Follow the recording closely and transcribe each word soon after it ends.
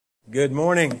Good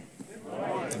morning.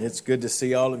 It's good to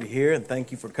see all of you here, and thank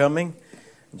you for coming,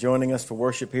 joining us for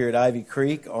worship here at Ivy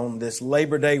Creek on this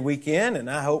Labor Day weekend.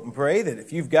 And I hope and pray that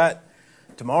if you've got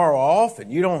tomorrow off and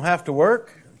you don't have to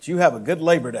work, that you have a good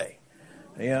Labor Day.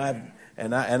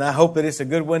 I hope that it's a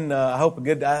good one.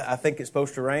 I think it's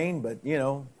supposed to rain, but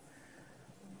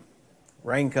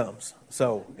rain comes.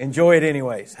 So enjoy it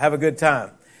anyways. Have a good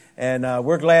time. And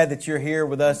we're glad that you're here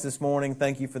with us this morning.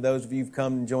 Thank you for those of you who've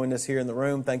come and joined us here in the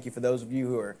room. Thank you for those of you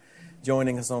who are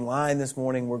joining us online this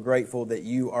morning. We're grateful that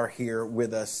you are here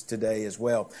with us today as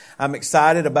well. I'm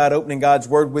excited about opening God's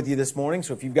Word with you this morning.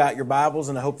 So if you've got your Bibles,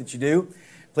 and I hope that you do,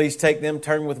 please take them,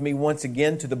 turn with me once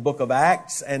again to the book of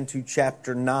Acts and to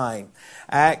chapter 9.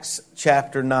 Acts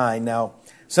chapter 9. Now,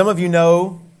 some of you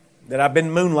know that I've been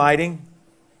moonlighting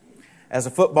as a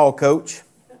football coach.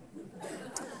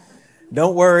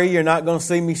 Don't worry, you're not going to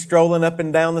see me strolling up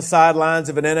and down the sidelines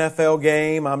of an NFL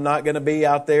game. I'm not going to be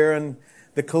out there, and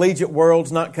the collegiate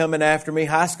world's not coming after me.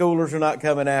 High schoolers are not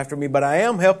coming after me, but I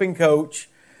am helping coach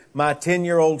my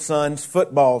 10-year-old son's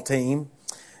football team,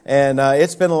 and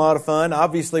it's been a lot of fun.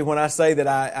 Obviously, when I say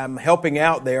that I'm helping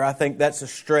out there, I think that's a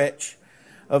stretch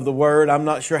of the word. I'm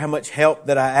not sure how much help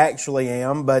that I actually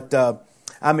am, but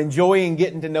I'm enjoying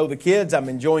getting to know the kids. I'm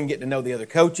enjoying getting to know the other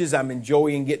coaches. I'm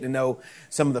enjoying getting to know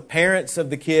some of the parents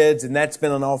of the kids, and that's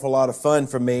been an awful lot of fun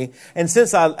for me. And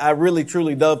since I really,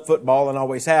 truly love football and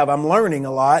always have, I'm learning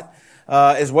a lot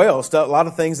as well. A lot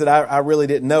of things that I really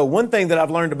didn't know. One thing that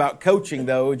I've learned about coaching,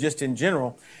 though, just in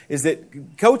general, is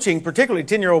that coaching, particularly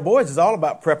 10-year-old boys, is all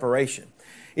about preparation.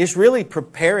 It's really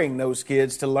preparing those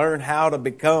kids to learn how to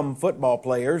become football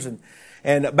players.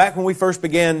 And back when we first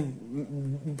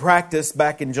began practice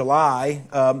back in July,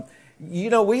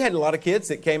 we had a lot of kids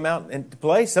that came out and to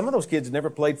play. Some of those kids had never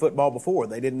played football before.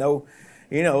 They didn't know,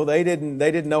 they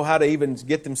didn't know how to even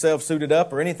get themselves suited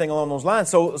up or anything along those lines.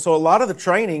 So a lot of the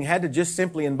training had to just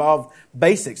simply involve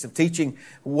basics of teaching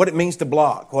what it means to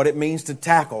block, what it means to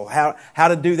tackle, how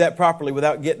to do that properly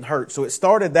without getting hurt. So it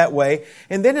started that way.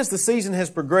 And then as the season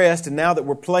has progressed, and now that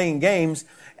we're playing games,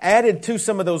 added to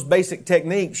some of those basic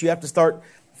techniques, you have to start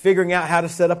figuring out how to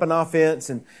set up an offense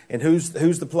and who's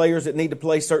the players that need to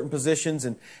play certain positions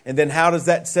and then how does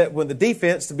that set with the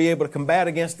defense to be able to combat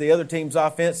against the other team's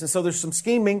offense. And so there's some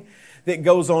scheming that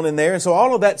goes on in there. And so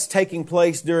all of that's taking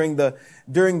place during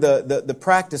the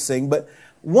practicing. But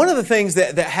one of the things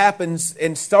that happens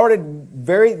and started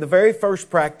the very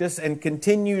first practice and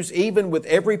continues even with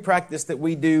every practice that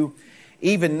we do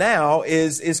even now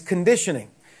is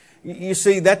conditioning. You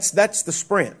see, that's the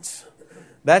sprints.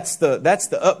 That's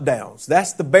the up downs.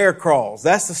 That's the bear crawls.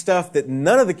 That's the stuff that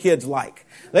none of the kids like.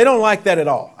 They don't like that at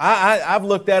all. I've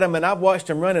looked at them and I've watched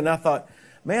them run and I thought,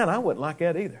 man, I wouldn't like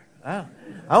that either. I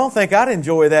don't think I'd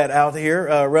enjoy that out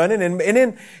here running. And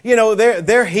then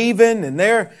they're heaving and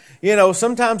they're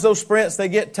sometimes those sprints they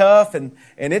get tough and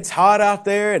it's hot out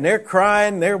there and they're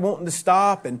crying, they're wanting to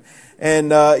stop but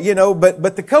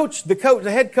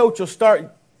the head coach will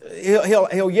start.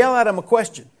 He'll yell at them a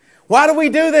question. Why do we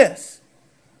do this?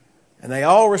 And they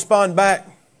all respond back,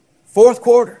 fourth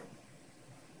quarter.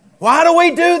 Why do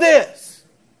we do this?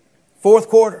 Fourth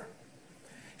quarter.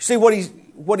 You see, what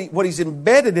he's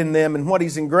embedded in them and what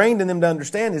he's ingrained in them to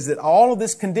understand is that all of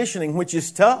this conditioning, which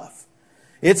is tough,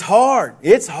 it's hard.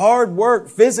 It's hard work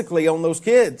physically on those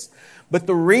kids. But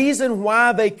the reason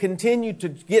why they continue to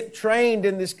get trained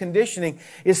in this conditioning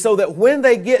is so that when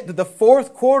they get to the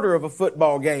fourth quarter of a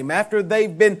football game, after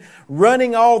they've been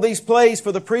running all these plays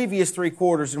for the previous 3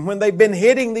 quarters, and when they've been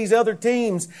hitting these other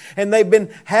teams, and they've been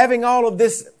having all of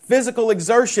this physical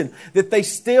exertion, that they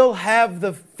still have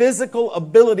the physical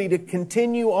ability to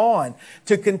continue on,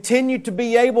 to continue to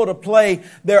be able to play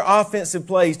their offensive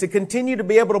plays, to continue to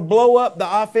be able to blow up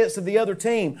the offense of the other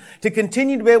team, to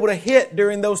continue to be able to hit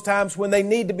during those times when they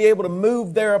need to be able to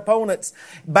move their opponents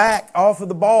back off of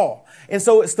the ball. And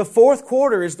so it's the fourth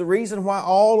quarter is the reason why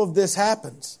all of this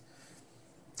happens.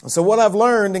 And so what I've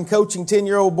learned in coaching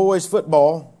 10-year-old boys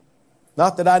football,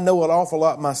 not that I know an awful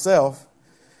lot myself,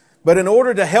 but in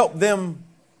order to help them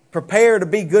prepare to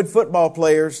be good football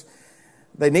players,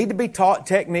 they need to be taught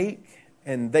technique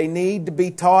and they need to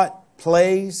be taught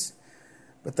plays,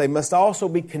 but they must also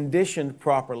be conditioned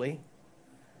properly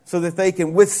so that they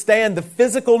can withstand the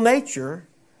physical nature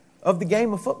of the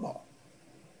game of football.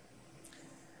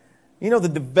 The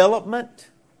development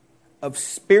of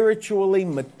spiritually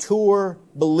mature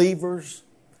believers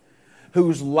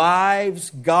whose lives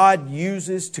God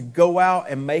uses to go out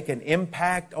and make an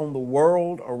impact on the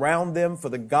world around them for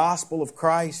the gospel of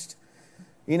Christ.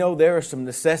 There are some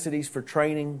necessities for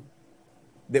training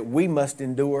that we must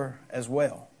endure as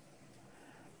well.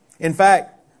 In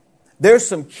fact, there's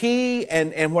some key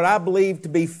and what I believe to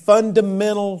be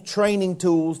fundamental training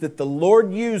tools that the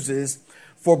Lord uses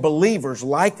for believers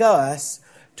like us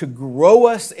to grow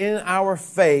us in our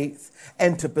faith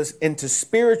and to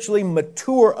spiritually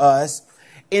mature us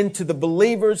into the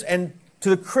believers and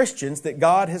to the Christians that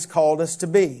God has called us to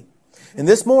be. And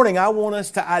this morning I want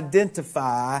us to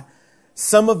identify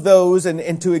some of those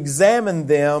and to examine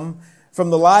them from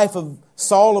the life of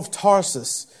Saul of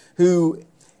Tarsus, who,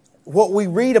 what we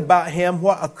read about him,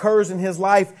 what occurs in his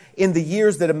life in the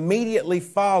years that immediately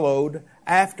followed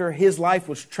after his life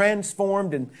was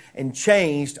transformed and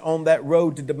changed on that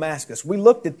road to Damascus. We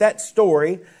looked at that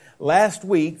story last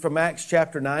week from Acts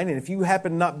chapter 9, and if you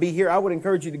happen to not be here, I would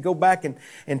encourage you to go back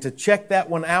and to check that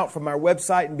one out from our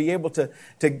website and be able to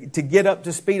get up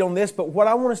to speed on this. But what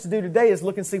I want us to do today is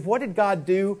look and see, what did God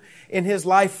do in his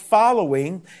life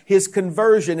following his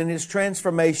conversion and his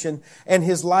transformation and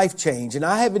his life change? And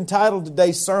I have entitled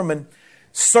today's sermon,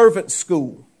 Servant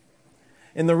School.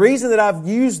 And the reason that I've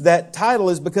used that title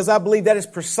is because I believe that is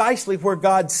precisely where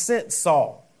God sent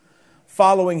Saul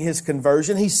following his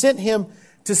conversion. He sent him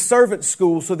to servant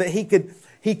school so that he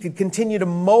could continue to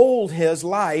mold his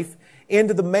life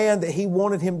into the man that he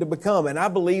wanted him to become. And I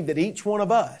believe that each one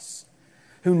of us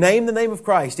who name the name of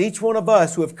Christ, each one of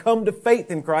us who have come to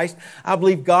faith in Christ, I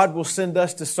believe God will send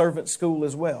us to servant school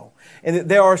as well. And that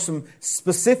there are some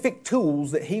specific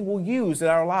tools that he will use in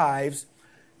our lives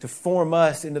to form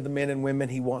us into the men and women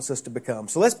he wants us to become.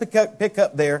 So let's pick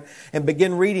up there and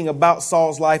begin reading about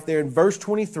Saul's life there in verse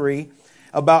 23,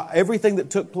 about everything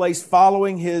that took place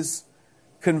following his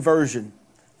conversion.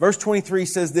 Verse 23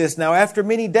 says this, "Now after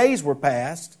many days were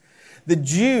passed, the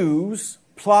Jews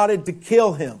plotted to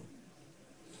kill him.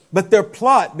 But their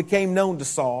plot became known to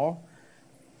Saul,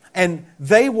 and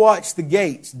they watched the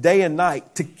gates day and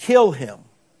night to kill him.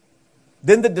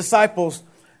 Then the disciples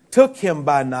took him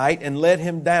by night and led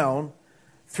him down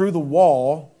through the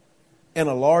wall in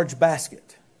a large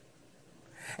basket.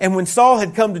 And when Saul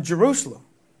had come to Jerusalem,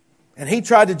 and he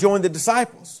tried to join the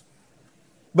disciples,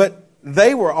 but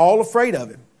they were all afraid of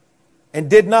him and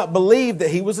did not believe that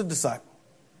he was a disciple.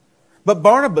 But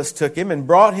Barnabas took him and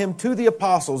brought him to the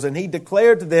apostles, and he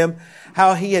declared to them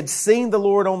how he had seen the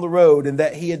Lord on the road and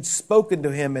that he had spoken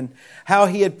to him and how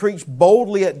he had preached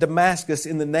boldly at Damascus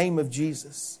in the name of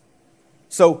Jesus.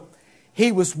 So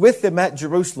he was with them at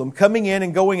Jerusalem, coming in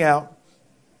and going out,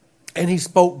 and he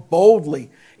spoke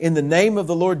boldly in the name of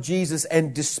the Lord Jesus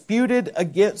and disputed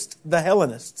against the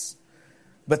Hellenists.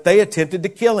 But they attempted to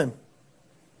kill him.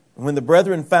 And when the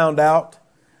brethren found out,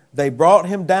 they brought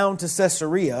him down to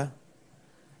Caesarea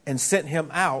and sent him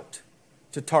out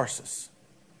to Tarsus."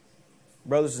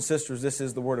 Brothers and sisters, this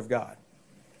is the word of God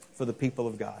for the people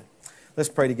of God. Let's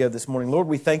pray together this morning. Lord,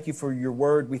 we thank you for your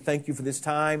word. We thank you for this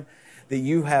time that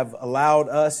you have allowed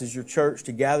us as your church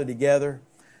to gather together,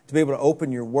 to be able to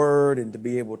open your word and to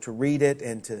be able to read it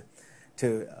and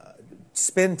to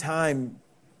spend time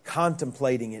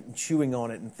contemplating it and chewing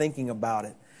on it and thinking about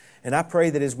it. And I pray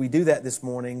that as we do that this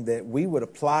morning, that we would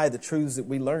apply the truths that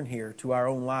we learn here to our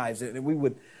own lives, that we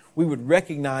would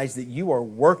recognize that you are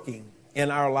working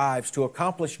in our lives to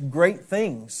accomplish great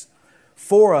things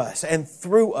for us and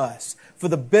through us for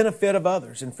the benefit of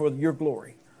others and for your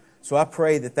glory. So I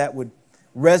pray that that would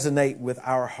resonate with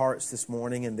our hearts this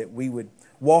morning and that we would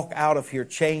walk out of here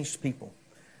changed people,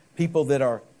 people that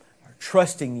are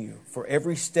trusting you for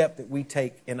every step that we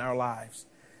take in our lives,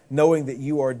 knowing that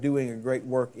you are doing a great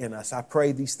work in us. I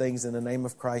pray these things in the name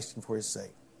of Christ and for His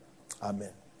sake.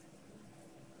 Amen.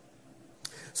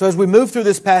 So as we move through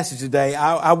this passage today,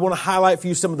 I want to highlight for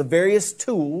you some of the various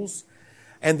tools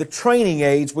and the training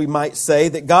aids, we might say,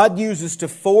 that God uses to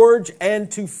forge and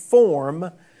to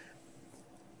form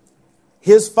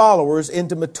His followers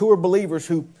into mature believers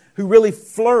who really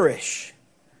flourish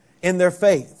in their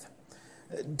faith.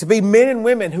 To be men and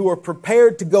women who are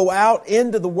prepared to go out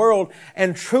into the world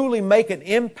and truly make an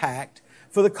impact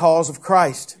for the cause of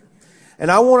Christ.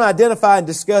 And I want to identify and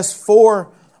discuss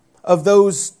 4 of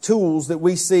those tools that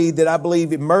we see that I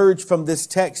believe emerge from this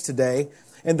text today.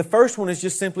 And the first one is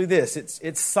just simply this.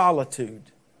 It's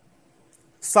solitude.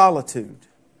 Solitude.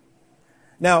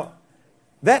 Now,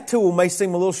 that tool may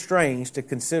seem a little strange to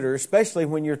consider, especially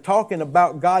when you're talking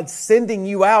about God sending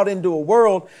you out into a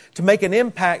world to make an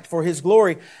impact for His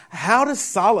glory. How does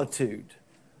solitude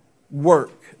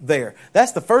work there?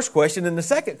 That's the first question. And the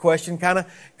second question kind of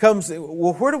comes,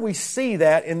 well, where do we see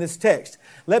that in this text?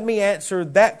 Let me answer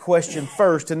that question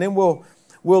first, and then we'll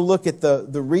look at the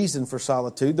reason for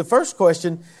solitude. The first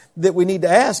question that we need to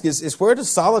ask is where does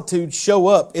solitude show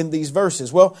up in these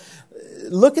verses? Well,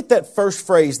 look at that first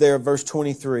phrase there of verse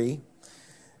 23.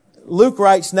 Luke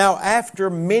writes, now after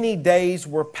many days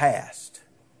were past.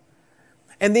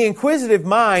 And the inquisitive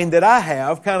mind that I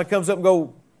have kind of comes up and goes,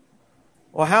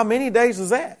 well, how many days was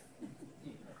that?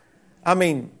 I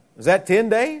mean, was that 10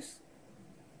 days?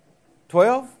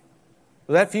 12?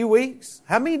 Was that a few weeks?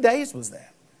 How many days was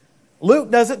that?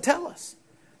 Luke doesn't tell us.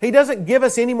 He doesn't give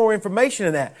us any more information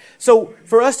than that. So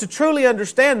for us to truly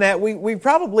understand that, we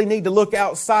probably need to look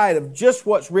outside of just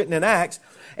what's written in Acts.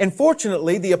 And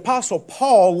fortunately, the Apostle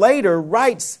Paul later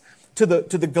writes to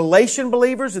the Galatian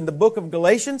believers in the book of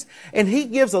Galatians, and he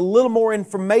gives a little more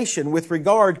information with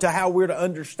regard to how we're to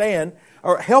understand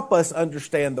or help us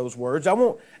understand those words. I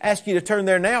won't ask you to turn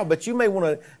there now, but you may want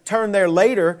to turn there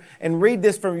later and read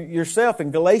this for yourself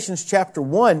in Galatians chapter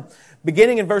 1.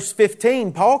 Beginning in verse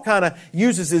 15, Paul kind of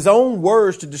uses his own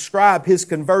words to describe his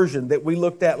conversion that we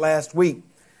looked at last week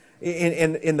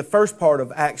in the first part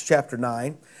of Acts chapter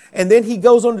 9. And then he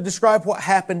goes on to describe what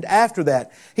happened after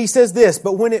that. He says this,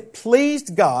 but when it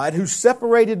pleased God, who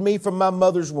separated me from my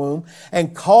mother's womb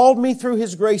and called me through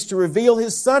His grace to reveal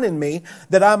His Son in me,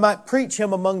 that I might preach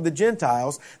Him among the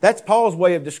Gentiles. That's Paul's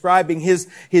way of describing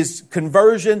his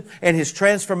conversion and his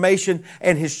transformation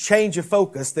and his change of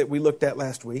focus that we looked at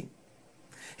last week.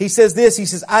 He says this, he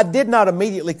says, I did not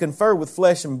immediately confer with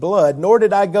flesh and blood, nor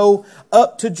did I go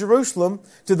up to Jerusalem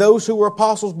to those who were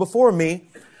apostles before me,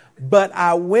 but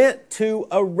I went to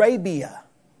Arabia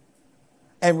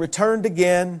and returned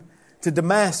again to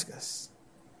Damascus.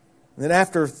 And then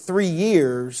after 3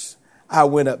 years, I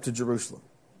went up to Jerusalem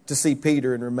to see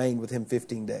Peter and remained with him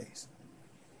 15 days.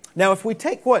 Now, if we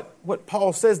take what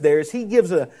Paul says there, is he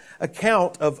gives an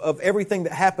account of everything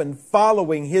that happened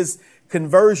following his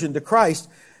conversion to Christ,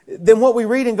 then what we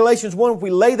read in Galatians 1, if we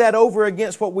lay that over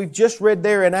against what we've just read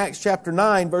there in Acts chapter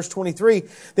 9, verse 23,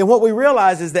 then what we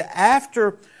realize is that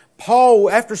after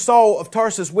Saul of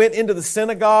Tarsus went into the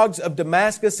synagogues of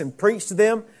Damascus and preached to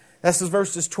them, that's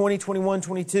verses 20, 21,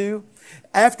 22.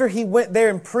 After he went there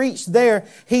and preached there,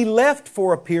 he left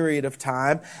for a period of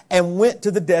time and went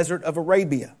to the desert of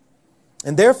Arabia.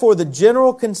 And therefore, the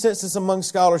general consensus among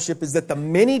scholarship is that the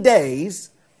many days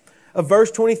of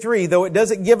verse 23, though it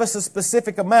doesn't give us a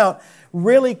specific amount,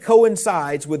 really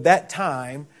coincides with that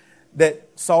time that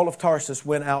Saul of Tarsus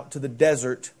went out to the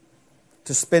desert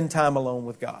to spend time alone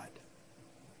with God.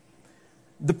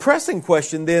 The pressing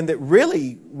question then that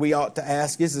really we ought to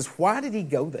ask is why did he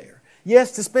go there?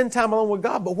 Yes, to spend time alone with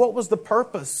God, but what was the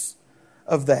purpose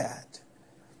of that?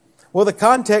 Well, the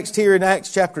context here in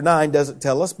Acts chapter 9 doesn't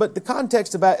tell us, but the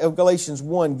context of Galatians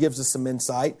 1 gives us some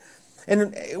insight.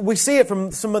 And we see it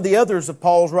from some of the others of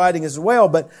Paul's writing as well.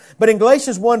 But in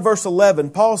Galatians 1 verse 11,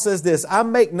 Paul says this, I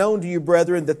make known to you,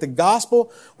 brethren, that the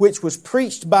gospel which was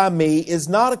preached by me is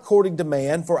not according to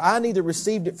man, for I neither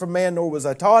received it from man nor was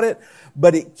I taught it,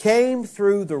 but it came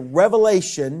through the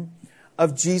revelation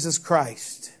of Jesus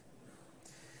Christ.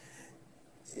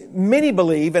 Many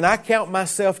believe, and I count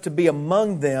myself to be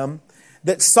among them,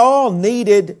 that Saul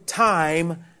needed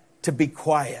time to be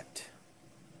quiet.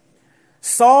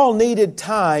 Saul needed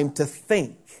time to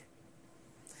think.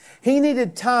 He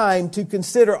needed time to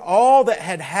consider all that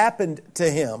had happened to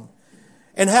him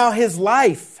and how his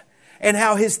life and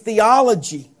how his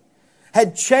theology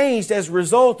had changed as a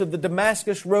result of the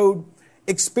Damascus Road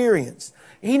experience.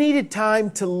 He needed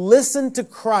time to listen to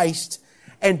Christ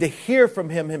and to hear from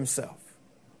Him himself.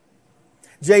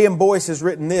 J.M. Boyce has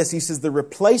written this. He says, the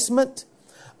replacement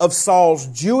of Saul's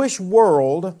Jewish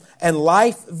world and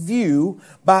life view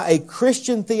by a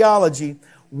Christian theology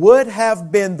would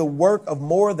have been the work of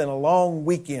more than a long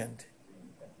weekend.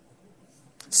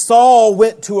 Saul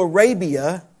went to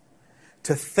Arabia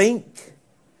to think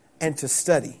and to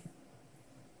study.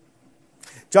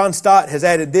 John Stott has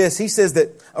added this. He says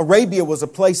that Arabia was a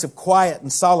place of quiet and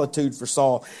solitude for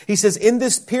Saul. He says, in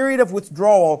this period of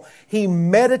withdrawal, he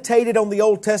meditated on the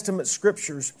Old Testament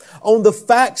scriptures, on the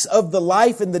facts of the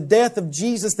life and the death of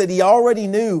Jesus that he already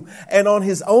knew, and on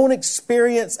his own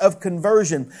experience of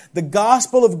conversion. The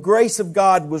gospel of grace of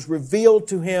God was revealed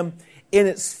to him in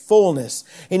its fullness.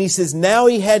 And he says, now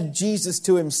he had Jesus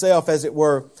to himself, as it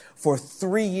were, for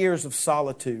 3 years of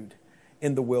solitude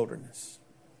in the wilderness.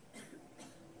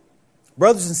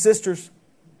 Brothers and sisters,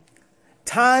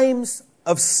 times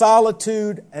of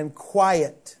solitude and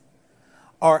quiet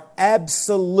are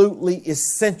absolutely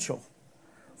essential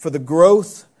for the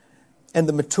growth and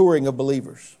the maturing of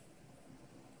believers.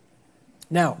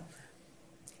 Now,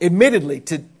 admittedly,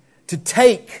 to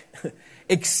take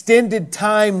extended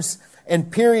times and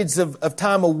periods of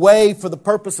time away for the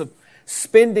purpose of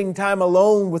spending time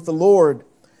alone with the Lord,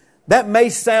 that may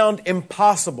sound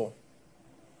impossible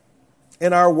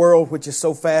in our world, which is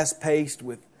so fast-paced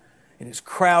with and it's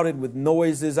crowded with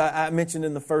noises. I mentioned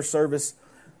in the first service,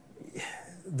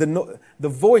 the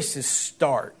voices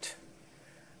start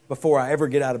before I ever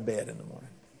get out of bed in the morning.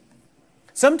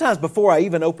 Sometimes before I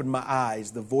even open my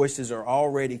eyes, the voices are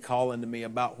already calling to me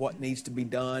about what needs to be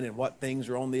done and what things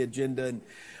are on the agenda and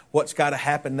what's got to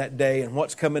happen that day and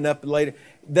what's coming up later.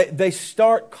 They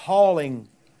start calling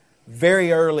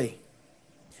very early.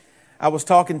 I was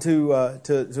talking to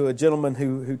a gentleman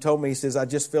who told me, he says, I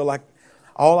just feel like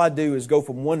all I do is go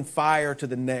from one fire to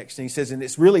the next. And he says, and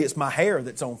it's my hair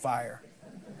that's on fire.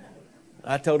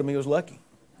 I told him he was lucky.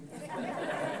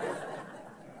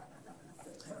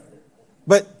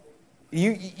 But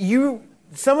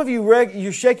some of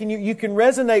you're shaking. You can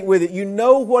resonate with it. You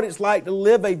know what it's like to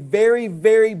live a very,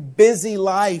 very busy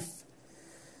life.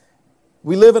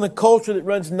 We live in a culture that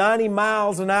runs 90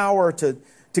 miles an hour to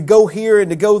go here and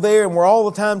to go there, and we're all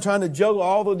the time trying to juggle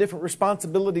all the different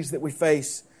responsibilities that we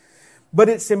face. But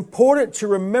it's important to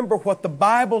remember what the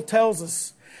Bible tells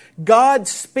us. God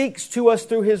speaks to us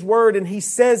through His Word, and He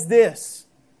says this: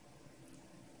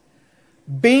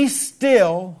 be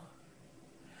still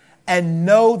and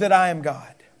know that I am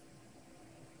God.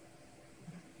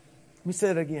 Let me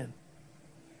say it again.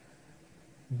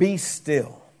 Be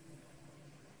still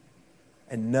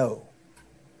and know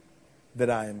that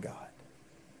I am God.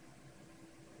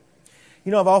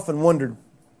 You know, I've often wondered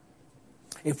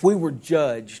if we were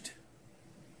judged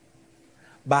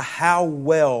by how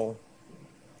well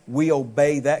we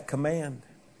obey that command,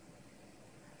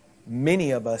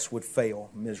 many of us would fail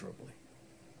miserably.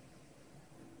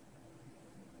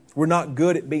 We're not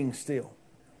good at being still.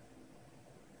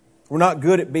 We're not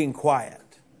good at being quiet.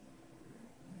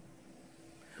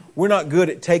 We're not good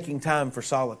at taking time for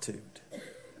solitude.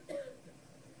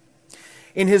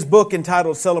 In his book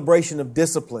entitled Celebration of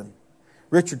Discipline,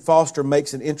 Richard Foster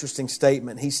makes an interesting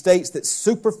statement. He states that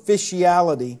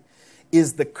superficiality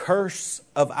is the curse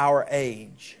of our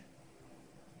age.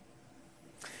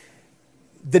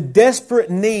 The desperate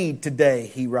need today,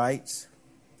 he writes,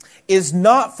 is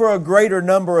not for a greater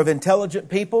number of intelligent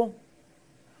people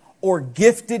or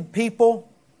gifted people,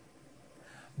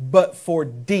 but for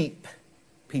deep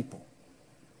people.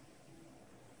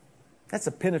 That's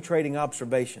a penetrating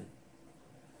observation.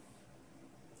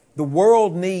 The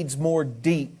world needs more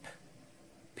deep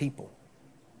people.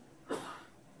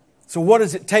 So what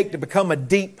does it take to become a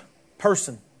deep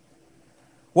person?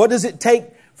 What does it take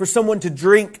for someone to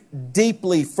drink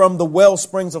deeply from the well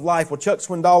springs of life? Well, Chuck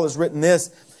Swindoll has written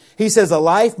this. He says, a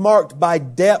life marked by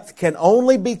depth can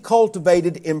only be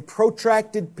cultivated in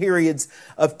protracted periods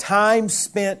of time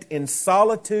spent in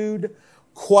solitude,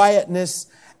 quietness,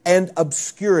 and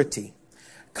obscurity.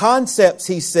 Concepts,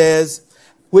 he says,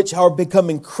 which are become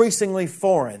increasingly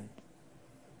foreign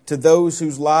to those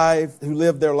who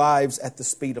live their lives at the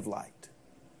speed of light.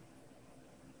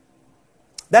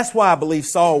 That's why I believe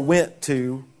Saul went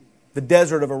to the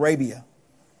desert of Arabia,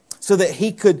 so that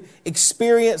he could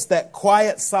experience that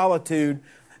quiet solitude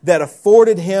that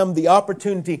afforded him the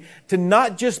opportunity to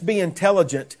not just be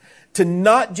intelligent, to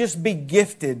not just be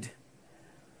gifted,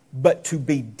 but to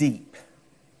be deep.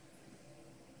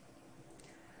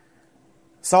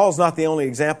 Saul's not the only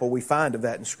example we find of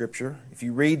that in Scripture. If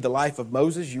you read the life of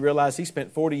Moses, you realize he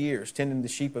spent 40 years tending the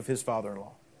sheep of his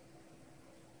father-in-law.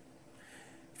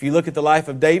 If you look at the life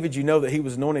of David, you know that he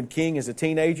was anointed king as a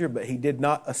teenager, but he did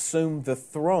not assume the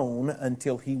throne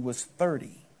until he was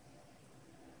 30.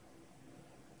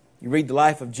 You read the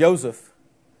life of Joseph,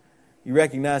 you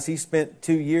recognize he spent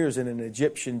 2 years in an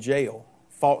Egyptian jail,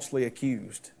 falsely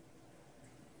accused.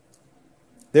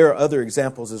 There are other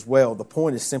examples as well. The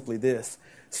point is simply this: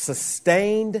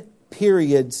 sustained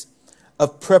periods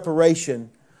of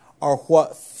preparation are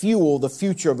what fuel the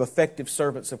future of effective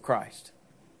servants of Christ.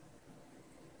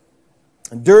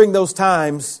 And during those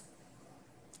times,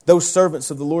 those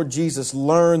servants of the Lord Jesus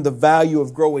learn the value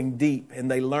of growing deep,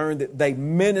 and they learn that they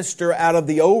minister out of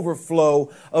the overflow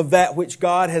of that which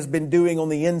God has been doing on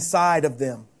the inside of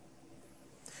them.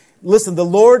 Listen, the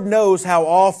Lord knows how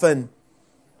often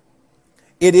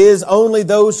it is only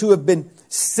those who have been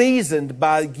seasoned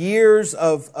by years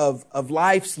of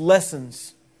life's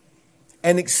lessons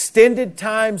and extended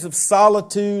times of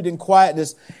solitude and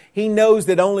quietness. He knows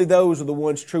that only those are the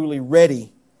ones truly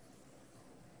ready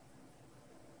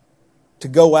to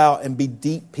go out and be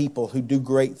deep people who do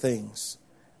great things.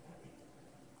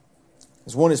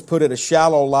 As one has put it, a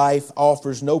shallow life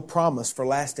offers no promise for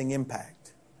lasting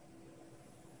impact.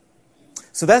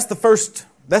 So that's the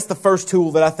first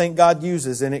tool that I think God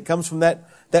uses, and it comes from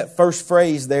that first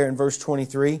phrase there in verse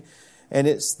 23. And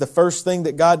it's the first thing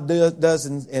that God does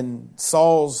in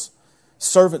Saul's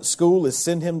servant school is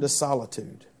send him to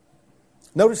solitude.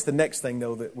 Notice the next thing,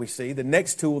 though, that we see. The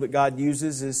next tool that God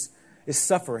uses is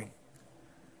suffering.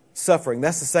 Suffering.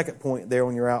 That's the second point there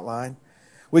on your outline.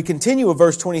 We continue with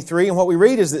verse 23, and what we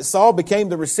read is that Saul became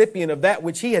the recipient of that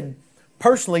which he had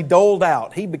personally doled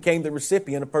out. He became the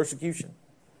recipient of persecution.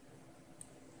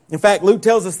 In fact, Luke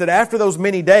tells us that after those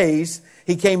many days,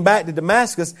 he came back to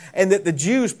Damascus and that the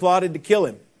Jews plotted to kill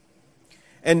him.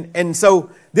 And so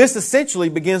this essentially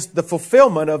begins the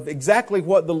fulfillment of exactly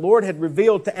what the Lord had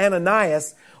revealed to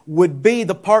Ananias would be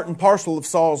the part and parcel of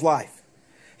Saul's life.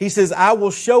 He says, I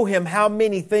will show him how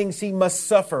many things he must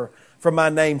suffer for my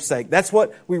name's sake. That's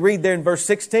what we read there in verse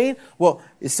 16. Well,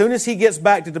 as soon as he gets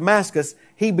back to Damascus,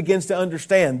 he begins to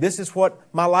understand this is what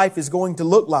my life is going to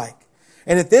look like.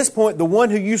 And at this point, the one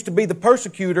who used to be the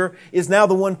persecutor is now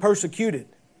the one persecuted.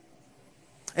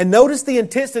 And notice the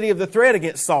intensity of the threat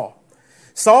against Saul.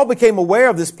 Saul became aware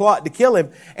of this plot to kill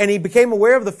him, and he became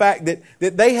aware of the fact that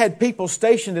they had people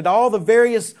stationed at all the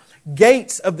various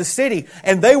gates of the city,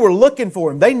 and they were looking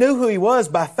for him. They knew who he was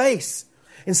by face.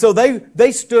 And so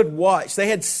they stood watch. They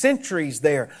had sentries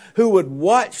there who would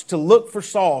watch to look for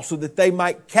Saul so that they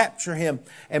might capture him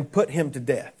and put him to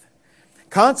death.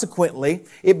 Consequently,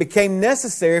 it became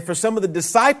necessary for some of the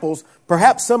disciples,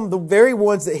 perhaps some of the very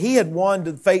ones that he had won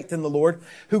to faith in the Lord,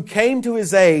 who came to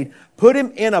his aid, put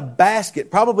him in a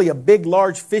basket, probably a big,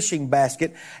 large fishing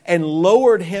basket, and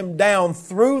lowered him down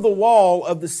through the wall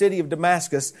of the city of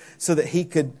Damascus so that he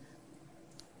could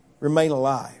remain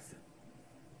alive.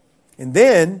 And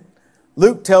then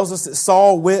Luke tells us that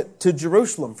Saul went to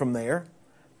Jerusalem from there.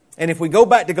 And if we go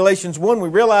back to Galatians 1, we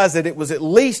realize that it was at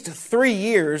least 3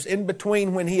 years in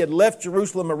between when he had left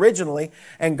Jerusalem originally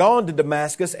and gone to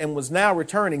Damascus and was now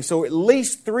returning. So at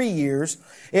least 3 years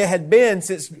it had been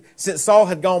since Saul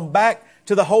had gone back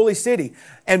to the holy city.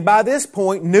 And by this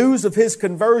point, news of his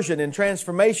conversion and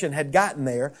transformation had gotten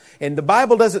there. And the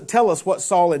Bible doesn't tell us what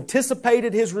Saul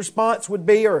anticipated his response would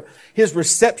be or his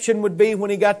reception would be when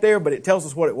he got there, but it tells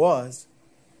us what it was.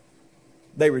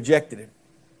 They rejected him.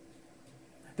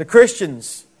 The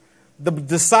Christians, the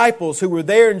disciples who were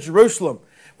there in Jerusalem,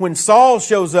 when Saul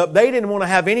shows up, they didn't want to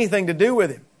have anything to do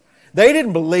with him. They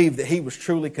didn't believe that he was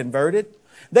truly converted.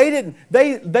 They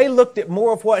looked at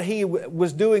more of what he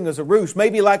was doing as a ruse,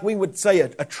 maybe like we would say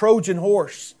a Trojan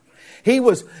horse. He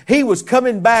was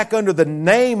coming back under the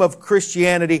name of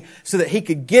Christianity so that he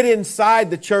could get inside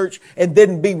the church and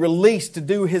then be released to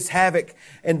do his havoc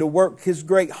and to work his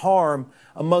great harm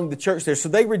among the church there. So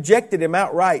they rejected him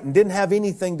outright and didn't have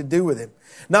anything to do with him.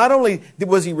 Not only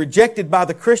was he rejected by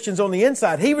the Christians on the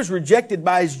inside, he was rejected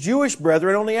by his Jewish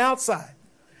brethren on the outside.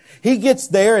 He gets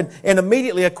there and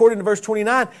immediately, according to verse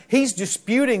 29, he's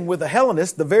disputing with the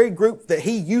Hellenists, the very group that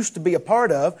he used to be a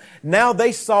part of. Now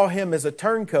they saw him as a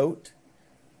turncoat.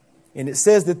 And it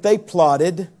says that they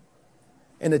plotted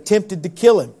and attempted to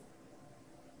kill him.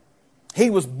 He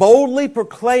was boldly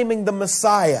proclaiming the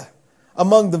Messiah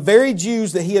among the very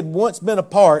Jews that he had once been a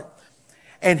part.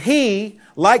 And he,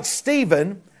 like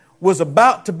Stephen, was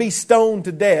about to be stoned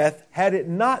to death had it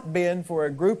not been for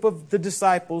a group of the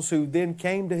disciples who then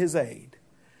came to his aid,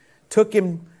 took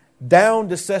him down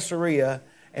to Caesarea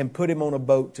and put him on a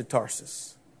boat to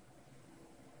Tarsus.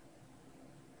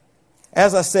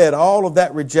 As I said, all of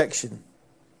that rejection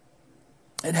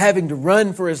and having to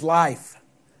run for his life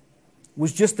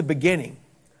was just the beginning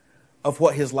of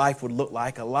what his life would look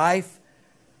like. A life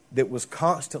that was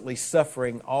constantly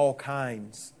suffering all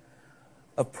kinds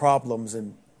of problems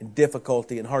and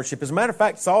difficulty and hardship. As a matter of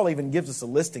fact, Saul even gives us a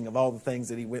listing of all the things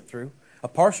that he went through, a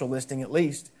partial listing at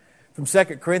least. From 2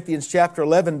 Corinthians chapter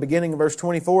 11, beginning in verse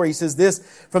 24, he says this,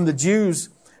 from the Jews,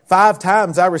 5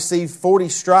 times I received 40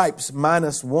 stripes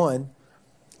minus 1.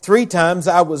 3 times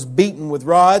I was beaten with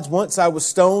rods. Once I was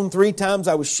stoned. 3 times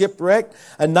I was shipwrecked.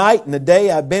 A night and a day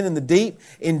I've been in the deep,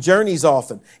 in journeys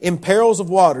often, in perils of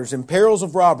waters, in perils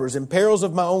of robbers, in perils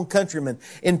of my own countrymen,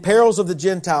 in perils of the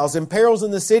Gentiles, in perils in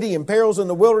the city, in perils in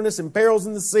the wilderness, in perils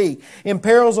in the sea, in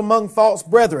perils among false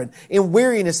brethren, in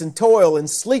weariness and toil, in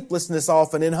sleeplessness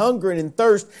often, in hunger and in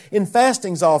thirst, in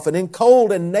fastings often, in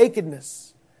cold and nakedness.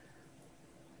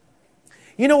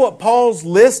 You know what Paul's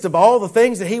list of all the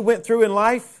things that he went through in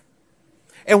life?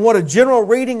 And what a general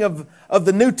reading of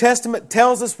the New Testament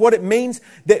tells us what it means?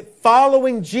 That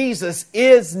following Jesus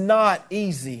is not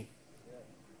easy.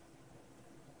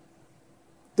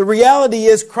 The reality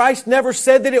is Christ never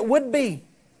said that it would be.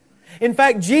 In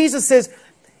fact, Jesus says,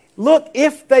 look,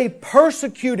 if they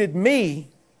persecuted me,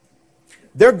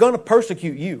 they're going to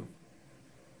persecute you.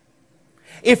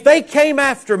 If they came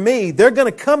after me, they're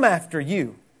going to come after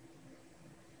you.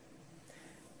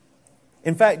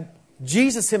 In fact,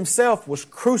 Jesus himself was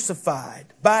crucified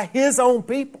by his own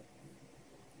people.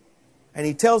 And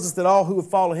He tells us that all who have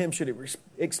followed Him should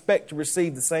expect to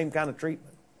receive the same kind of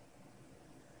treatment.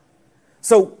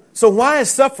 So why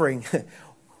is suffering?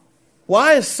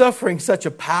 Why is suffering such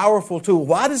a powerful tool?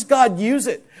 Why does God use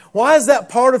it? Why is that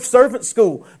part of servant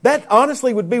school? That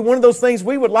honestly would be one of those things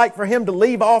we would like for Him to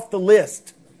leave off the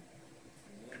list.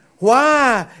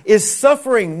 Why is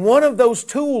suffering one of those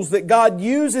tools that God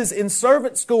uses in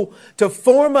servant school to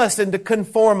form us and to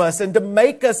conform us and to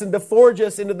make us and to forge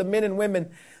us into the men and women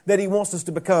that He wants us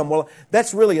to become? Well,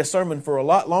 that's really a sermon for a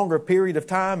lot longer period of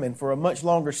time and for a much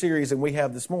longer series than we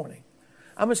have this morning.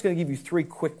 I'm just going to give you three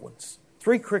quick ones.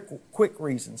 Three quick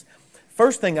reasons.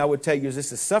 First thing I would tell you is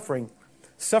this is suffering.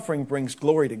 Suffering brings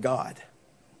glory to God.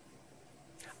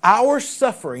 Our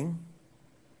suffering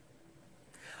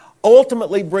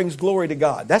ultimately brings glory to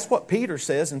God. That's what Peter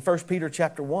says in 1 Peter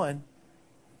chapter 1.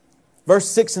 Verse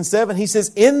 6 and 7, he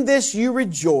says, "In this you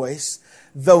rejoice,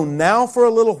 though now for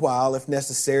a little while, if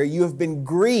necessary, you have been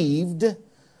grieved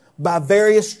by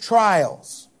various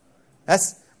trials."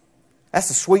 That's a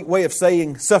sweet way of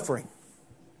saying suffering.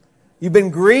 You've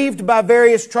been grieved by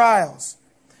various trials,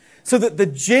 so that the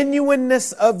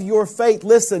genuineness of your faith,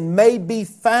 listen, may be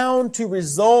found to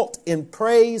result in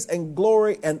praise and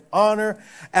glory and honor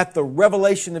at the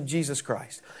revelation of Jesus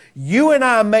Christ. You and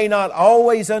I may not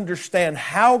always understand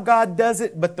how God does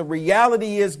it, but the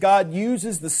reality is God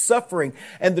uses the suffering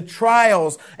and the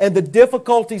trials and the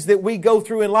difficulties that we go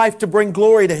through in life to bring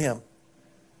glory to Him.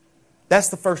 That's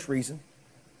the first reason.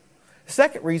 The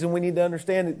second reason we need to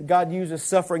understand that God uses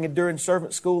suffering during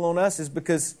servant school on us is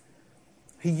because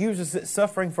He uses that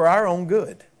suffering for our own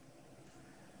good.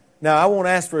 Now, I won't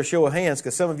ask for a show of hands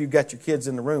because some of you got your kids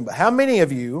in the room, but how many of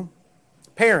you,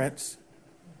 parents,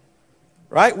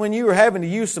 right when you were having to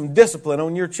use some discipline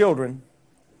on your children,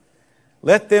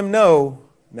 let them know,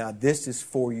 now this is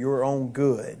for your own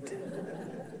good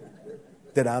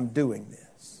that I'm doing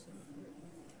this?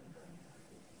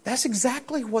 That's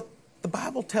exactly what the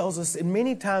Bible tells us in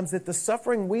many times, that the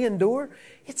suffering we endure,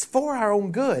 it's for our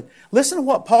own good. Listen to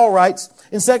what Paul writes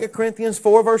in 2 Corinthians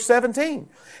 4 verse 17.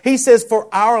 He says, "For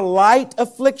our light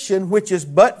affliction, which is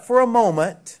but for a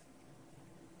moment,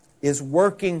 is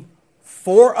working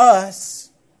for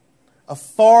us a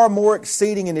far more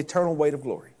exceeding and eternal weight of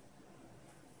glory."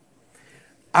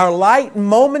 Our light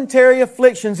momentary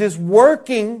afflictions is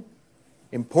working,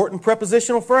 important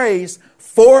prepositional phrase,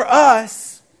 for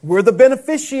us. We're the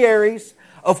beneficiaries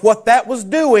of what that was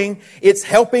doing. It's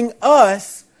helping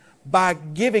us by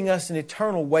giving us an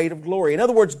eternal weight of glory. In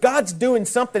other words, God's doing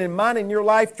something in mine and your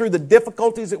life through the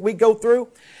difficulties that we go through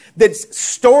that's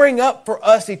storing up for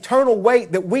us eternal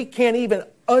weight that we can't even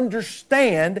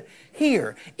understand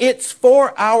here. It's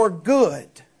for our good.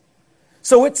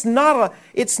 So it's not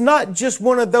just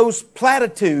one of those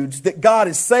platitudes that God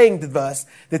is saying to us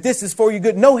that this is for your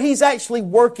good. No, He's actually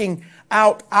working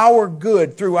out our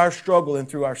good through our struggle and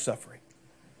through our suffering.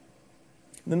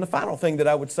 And then the final thing that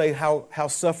I would say how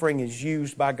suffering is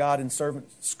used by God in servant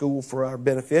school for our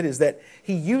benefit is that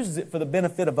He uses it for the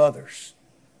benefit of others.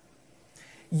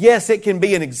 Yes, it can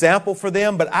be an example for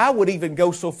them, but I would even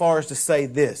go so far as to say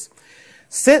this.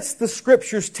 Since the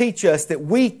Scriptures teach us that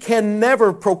we can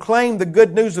never proclaim the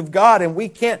good news of God and we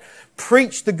can't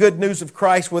preach the good news of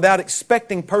Christ without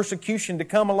expecting persecution to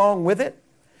come along with it,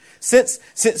 since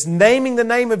naming the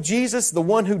name of Jesus, the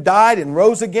one who died and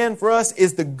rose again for us,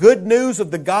 is the good news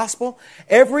of the gospel,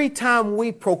 every time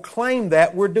we proclaim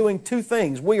that, we're doing two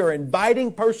things. We are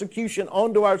inviting persecution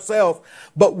onto ourselves,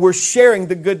 but we're sharing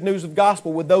the good news of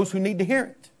gospel with those who need to hear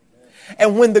it.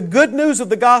 And when the good news of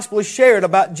the gospel is shared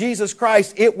about Jesus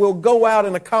Christ, it will go out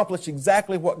and accomplish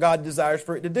exactly what God desires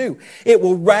for it to do. It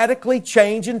will radically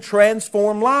change and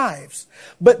transform lives.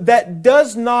 But that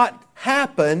does not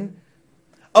happen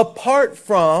apart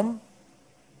from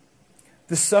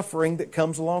the suffering that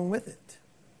comes along with it.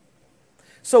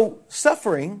 So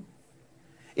suffering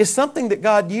is something that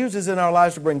God uses in our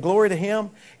lives to bring glory to Him.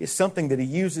 It's something that He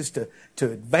uses to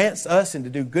advance us and to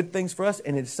do good things for us.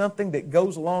 And it's something that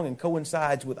goes along and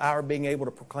coincides with our being able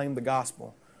to proclaim the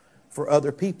gospel for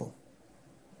other people.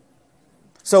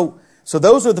 So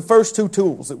those are the first two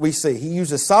tools that we see. He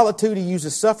uses solitude, He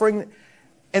uses suffering.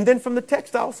 And then from the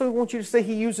text, I also want you to see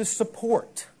He uses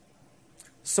support.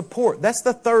 Support. That's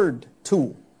the third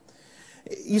tool.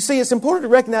 You see, it's important to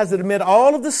recognize that amid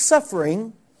all of the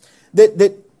suffering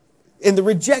that and the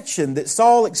rejection that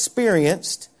Saul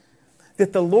experienced,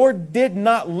 that the Lord did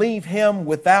not leave him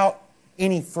without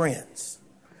any friends.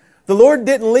 The Lord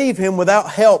didn't leave him without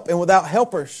help and without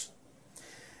helpers.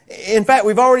 In fact,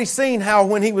 we've already seen how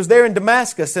when he was there in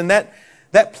Damascus and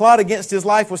that plot against his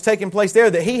life was taking place there,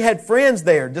 that he had friends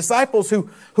there, disciples who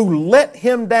let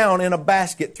him down in a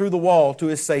basket through the wall to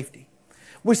his safety.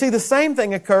 We see the same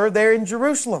thing occur there in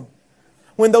Jerusalem.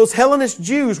 When those Hellenist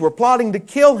Jews were plotting to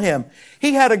kill him,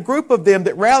 he had a group of them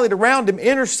that rallied around him,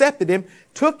 intercepted him,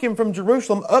 took him from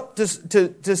Jerusalem up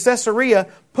to Caesarea,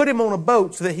 put him on a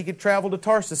boat so that he could travel to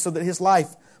Tarsus so that his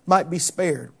life might be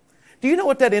spared. Do you know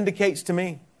what that indicates to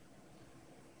me?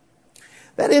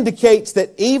 That indicates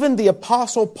that even the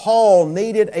Apostle Paul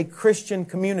needed a Christian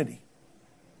community.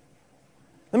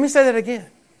 Let me say that again.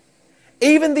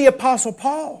 Even the Apostle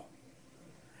Paul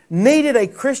needed a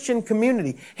Christian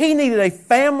community. He needed a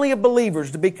family of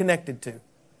believers to be connected to.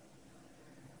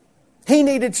 He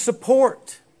needed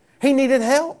support. He needed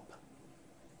help.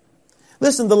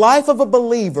 Listen, the life of a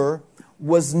believer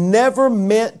was never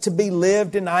meant to be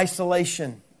lived in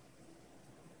isolation.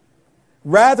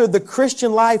 Rather, the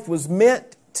Christian life was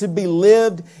meant to be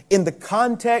lived in the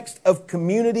context of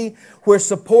community where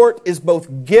support is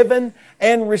both given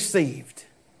and received.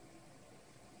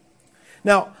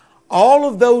 Now, all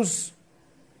of those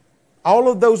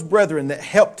brethren that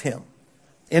helped him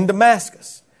in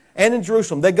Damascus and in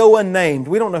Jerusalem, they go unnamed.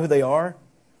 We don't know who they are.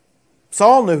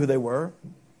 Saul knew who they were.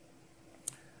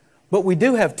 But we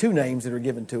do have two names that are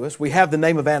given to us. We have the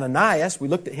name of Ananias. We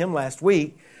looked at him last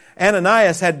week.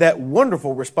 Ananias had that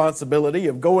wonderful responsibility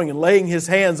of going and laying his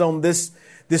hands on this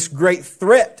great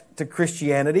threat to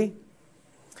Christianity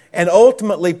and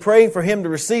ultimately praying for him to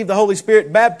receive the Holy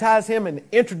Spirit, baptize him, and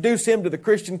introduce him to the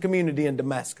Christian community in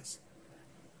Damascus.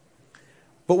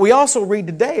 But we also read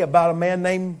today about a man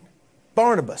named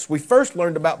Barnabas. We first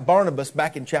learned about Barnabas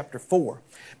back in chapter 4.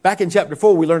 Back in chapter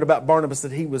 4, we learned about Barnabas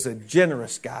that he was a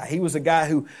generous guy. He was a guy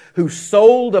who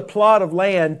sold a plot of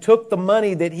land, took the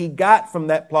money that he got from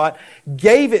that plot,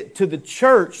 gave it to the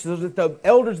church, so that the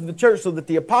elders of the church, so that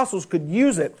the apostles could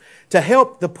use it to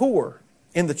help the poor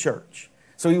in the church.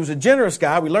 So he was a generous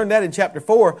guy. We learned that in chapter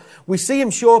 4. We see him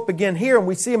show up again here, and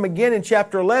we see him again in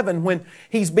chapter 11 when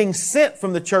he's being sent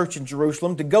from the church in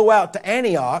Jerusalem to go out to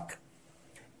Antioch.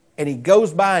 And he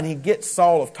goes by and he gets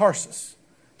Saul of Tarsus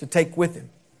to take with him.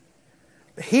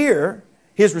 Here,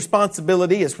 his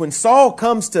responsibility is when Saul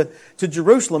comes to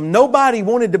Jerusalem, nobody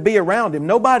wanted to be around him.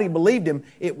 Nobody believed him.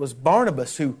 It was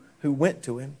Barnabas who went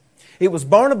to him. It was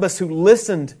Barnabas who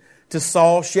listened to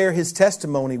Saul share his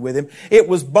testimony with him. It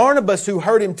was Barnabas who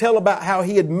heard him tell about how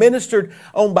he had ministered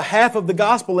on behalf of the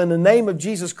gospel in the name of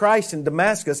Jesus Christ in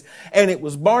Damascus. And it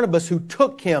was Barnabas who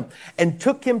took him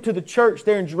to the church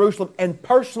there in Jerusalem and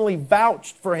personally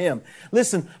vouched for him.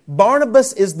 Listen,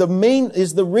 Barnabas is the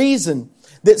reason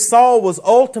that Saul was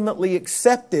ultimately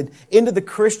accepted into the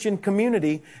Christian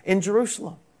community in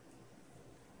Jerusalem.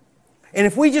 And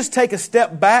if we just take a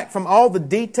step back from all the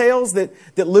details that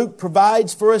Luke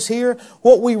provides for us here,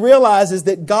 what we realize is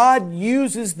that God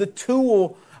uses the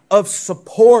tool of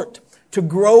support to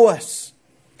grow us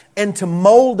and to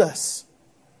mold us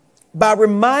by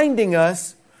reminding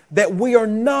us that we are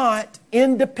not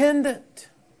independent.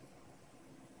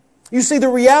 You see, the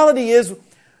reality is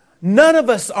none of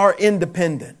us are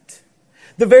independent.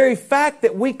 The very fact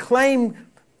that we claim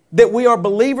that we are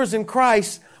believers in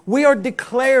Christ, we are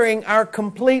declaring our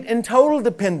complete and total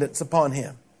dependence upon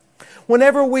Him.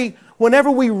 Whenever we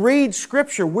read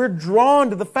Scripture, we're drawn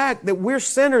to the fact that we're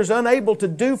sinners unable to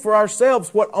do for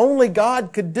ourselves what only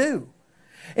God could do.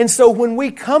 And so when we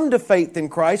come to faith in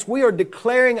Christ, we are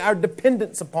declaring our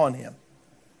dependence upon Him.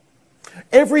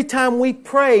 Every time we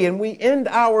pray and we end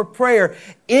our prayer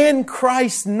in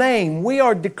Christ's name, we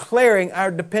are declaring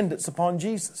our dependence upon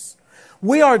Jesus.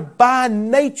 We are by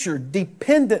nature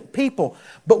dependent people,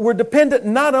 but we're dependent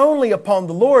not only upon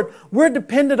the Lord, we're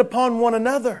dependent upon one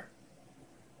another.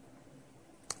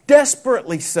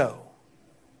 Desperately so.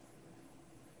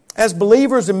 As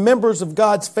believers and members of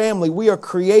God's family, we are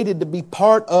created to be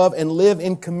part of and live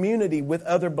in community with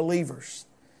other believers.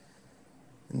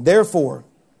 And therefore,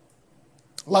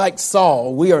 like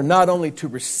Saul, we are not only to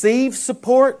receive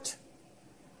support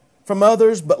from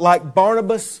others, but like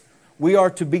Barnabas, we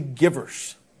are to be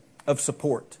givers of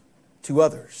support to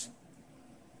others.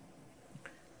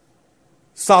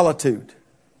 Solitude,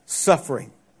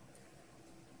 suffering,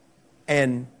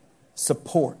 and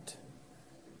support.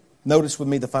 Notice with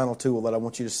me the final tool that I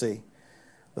want you to see.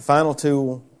 The final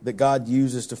tool that God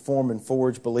uses to form and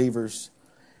forge believers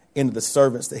into the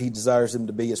servants that He desires them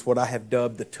to be is what I have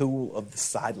dubbed the tool of the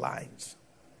sidelines.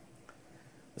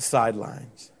 The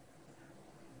sidelines.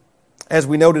 As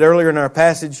we noted earlier in our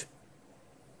passage,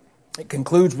 it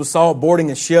concludes with Saul boarding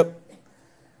a ship,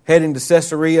 heading to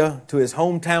Caesarea to his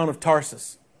hometown of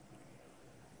Tarsus.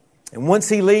 And once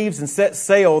he leaves and sets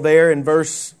sail there in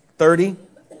verse 30,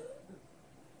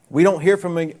 We don't hear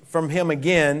from him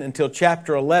again until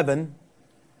chapter 11,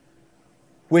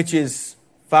 which is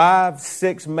 5,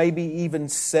 6, maybe even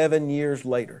 7 years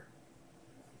later.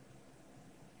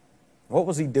 What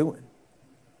was he doing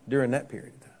during that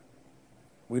period of time?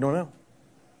 We don't know.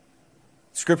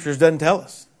 Scriptures doesn't tell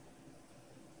us.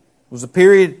 It was a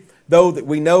period, though, that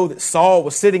we know that Saul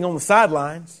was sitting on the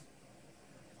sidelines.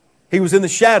 He was in the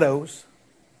shadows.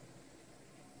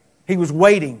 He was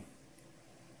waiting.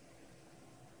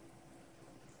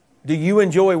 Do you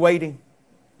enjoy waiting?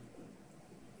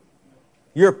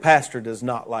 Your pastor does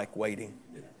not like waiting.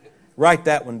 Write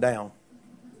that one down.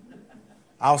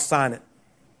 I'll sign it.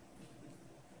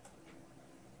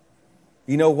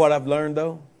 You know what I've learned,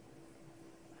 though?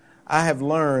 I have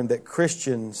learned that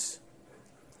Christians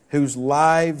whose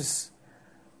lives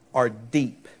are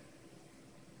deep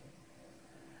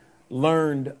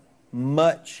learned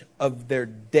much of their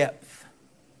depth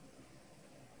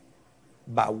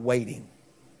by waiting.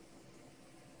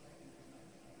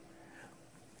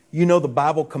 You know the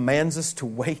Bible commands us to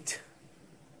wait.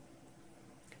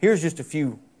 Here's just a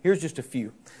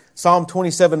few. Psalm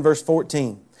 27 verse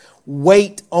 14.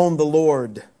 Wait on the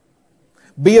Lord.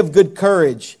 Be of good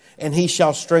courage, and He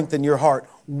shall strengthen your heart.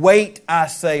 Wait, I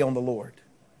say, on the Lord.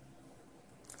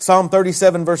 Psalm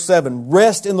 37 verse 7.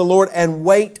 Rest in the Lord and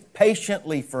wait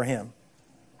patiently for Him.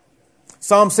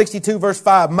 Psalm 62 verse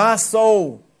 5. My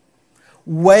soul,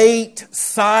 wait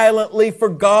silently for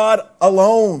God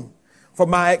alone, for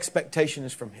my expectation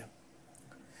is from Him.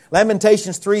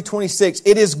 Lamentations 3:26.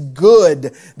 It is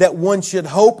good that one should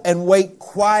hope and wait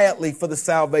quietly for the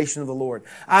salvation of the Lord.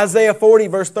 Isaiah 40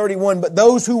 verse 31. But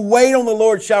those who wait on the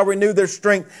Lord shall renew their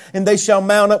strength, and they shall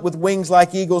mount up with wings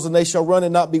like eagles, and they shall run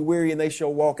and not be weary, and they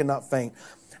shall walk and not faint.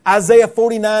 Isaiah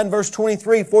 49 verse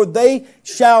 23. For they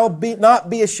shall not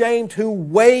be ashamed who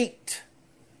wait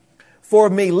for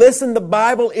me. Listen, the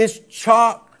Bible is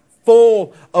chock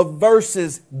full of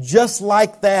verses just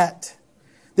like that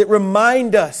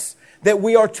remind us that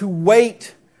we are to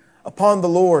wait upon the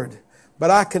Lord.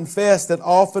 But I confess that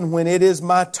often when it is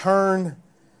my turn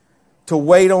to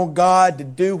wait on God to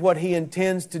do what He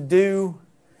intends to do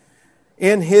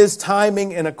in His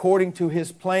timing and according to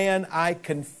His plan, I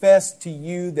confess to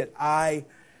you that I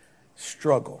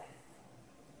struggle.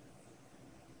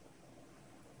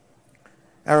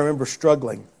 I remember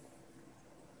struggling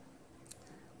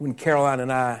when Caroline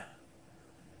and I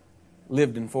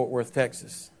lived in Fort Worth,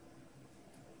 Texas.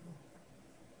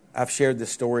 I've shared this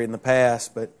story in the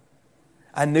past, but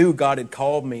I knew God had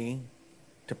called me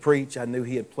to preach. I knew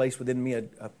He had placed within me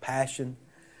a passion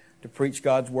to preach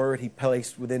God's Word. He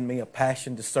placed within me a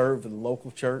passion to serve the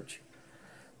local church.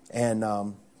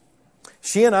 And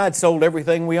she and I had sold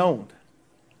everything we owned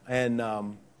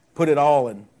and put it all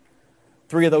in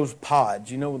 3 of those pods.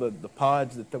 You know the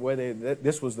pods that the way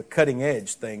this was the cutting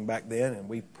edge thing back then, and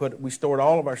we stored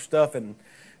all of our stuff in.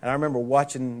 And I remember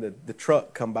watching the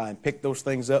truck come by and pick those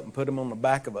things up and put them on the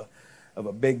back of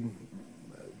a big,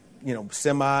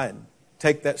 semi and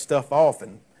take that stuff off.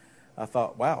 And I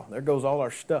thought, wow, there goes all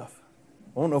our stuff.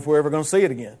 I don't know if we're ever going to see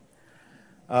it again.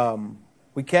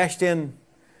 We cashed in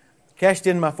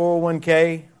my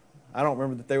 401k. I don't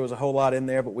remember that there was a whole lot in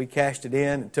there, but we cashed it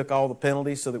in and took all the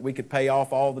penalties so that we could pay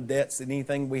off all the debts and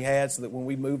anything we had, so that when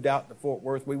we moved out to Fort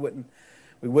Worth, we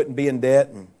wouldn't be in debt.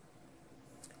 And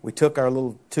we took our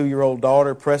little 2-year-old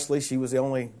daughter, Presley. She was the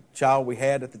only child we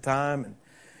had at the time. And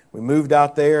we moved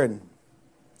out there and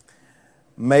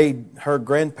made her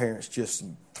grandparents just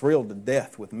thrilled to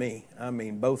death with me. I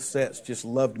mean, both sets just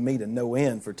loved me to no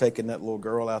end for taking that little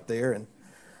girl out there. And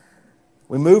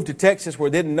we moved to Texas where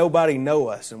didn't nobody know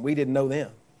us, and we didn't know them.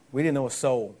 We didn't know a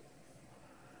soul.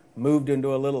 Moved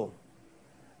into a little,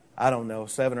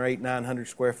 700 or 800, 900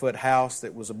 square foot house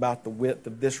that was about the width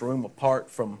of this room apart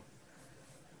from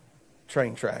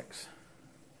train tracks.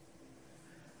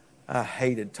 I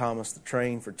hated Thomas the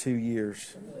Train for 2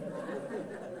 years.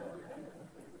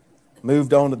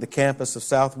 Moved on to the campus of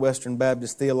Southwestern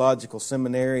Baptist Theological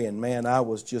Seminary, and man, I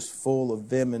was just full of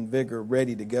vim and vigor,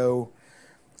 ready to go,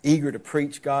 eager to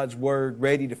preach God's Word,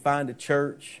 ready to find a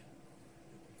church.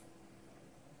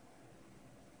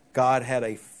 God had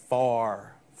a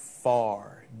far,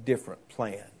 far different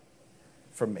plan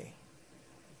for me.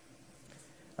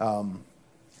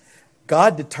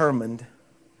 God determined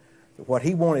that what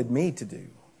He wanted me to do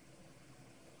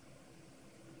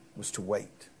was to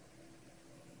wait.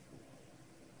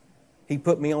 He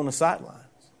put me on the sidelines.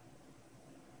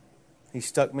 He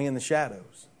stuck me in the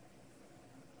shadows.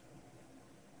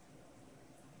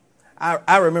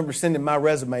 I remember sending my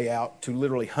resume out to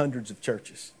literally hundreds of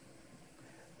churches.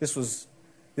 This was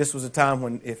This was a time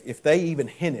when if they even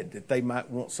hinted that they might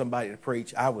want somebody to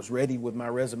preach, I was ready with my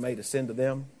resume to send to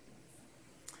them.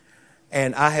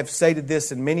 And I have stated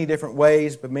this in many different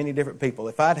ways, but many different people.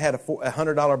 If I'd had a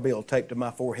 $100 bill taped to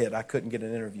my forehead, I couldn't get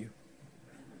an interview.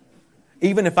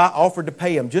 Even if I offered to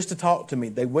pay them just to talk to me,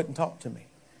 they wouldn't talk to me.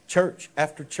 Church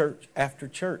after church after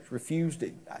church refused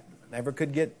it. I never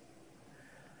could get.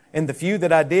 And the few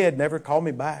that I did never called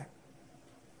me back.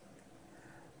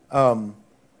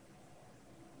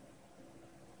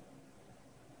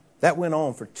 That went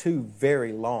on for 2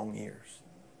 very long years.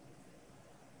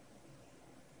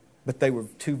 But they were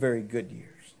 2 very good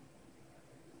years.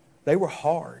 They were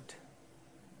hard,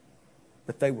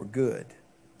 but they were good.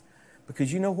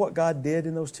 Because you know what God did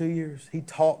in those 2 years? He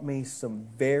taught me some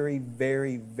very,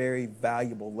 very, very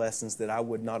valuable lessons that I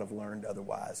would not have learned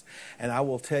otherwise. And I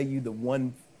will tell you the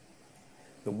one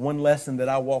lesson that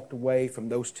I walked away from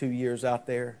those 2 years out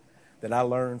there, that I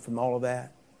learned from all of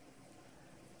that,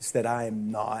 is that I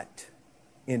am not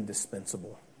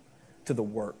indispensable to the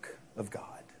work of God.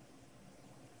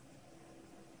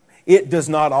 It does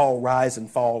not all rise and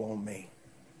fall on me.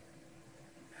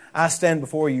 I stand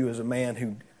before you as a man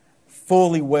who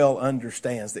fully well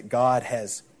understands that God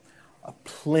has a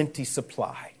plenty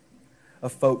supply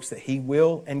of folks that He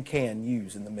will and can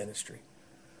use in the ministry.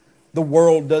 The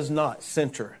world does not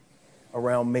center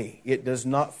around me. It does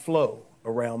not flow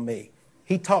around me.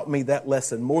 He taught me that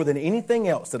lesson more than anything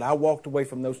else that I walked away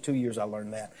from those 2 years. I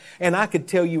learned that. And I could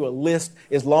tell you a list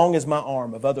as long as my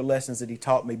arm of other lessons that He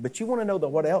taught me. But you want to know that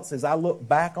what else? As I look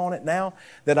back on it now,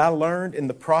 that I learned in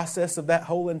the process of that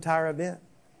whole entire event.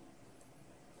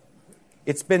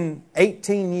 It's been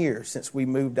 18 years since we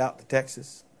moved out to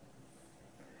Texas.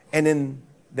 And in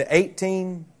the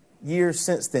 18 years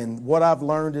since then, what I've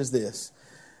learned is this.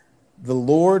 The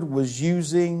Lord was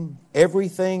using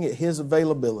everything at His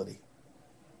availability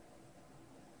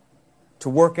to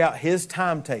work out His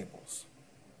timetables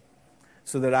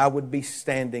so that I would be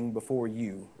standing before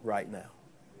you right now.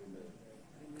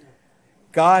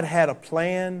 God had a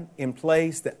plan in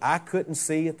place that I couldn't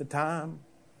see at the time,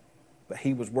 but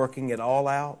He was working it all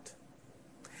out.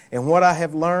 And what I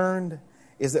have learned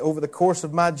is that over the course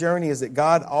of my journey is that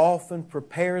God often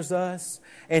prepares us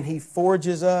and He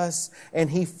forges us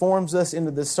and He forms us into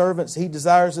the servants He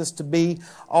desires us to be,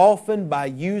 often by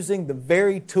using the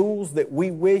very tools that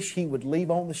we wish He would leave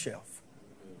on the shelf.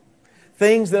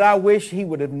 Things that I wish He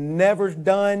would have never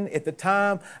done at the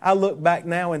time. I look back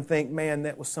now and think, man,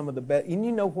 that was some of the best. And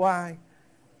you know why?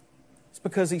 It's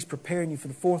because He's preparing you for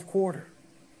the fourth quarter.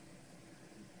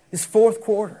 It's fourth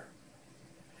quarter.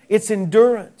 It's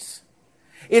endurance.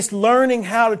 It's learning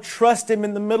how to trust Him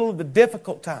in the middle of the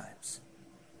difficult times.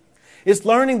 It's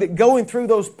learning that going through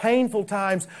those painful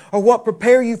times are what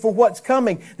prepare you for what's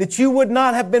coming, that you would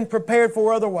not have been prepared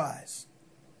for otherwise.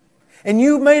 And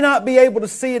you may not be able to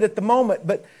see it at the moment,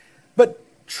 but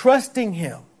trusting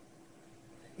Him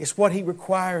is what He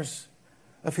requires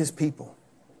of His people.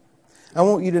 I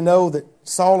want you to know that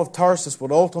Saul of Tarsus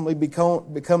would ultimately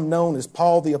become known as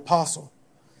Paul the Apostle.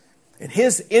 And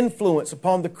his influence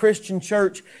upon the Christian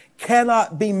church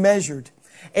cannot be measured.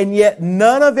 And yet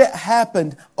none of it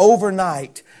happened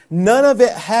overnight. None of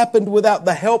it happened without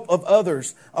the help of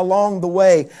others along the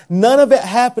way. None of it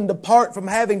happened apart from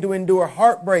having to endure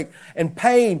heartbreak and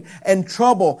pain and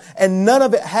trouble. And none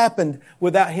of it happened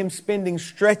without him spending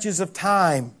stretches of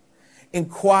time in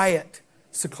quiet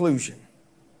seclusion.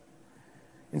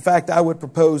 In fact, I would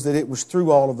propose that it was through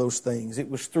all of those things. It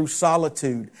was through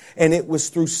solitude, and it was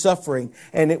through suffering,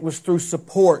 and it was through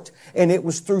support, and it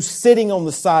was through sitting on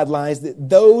the sidelines that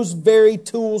those very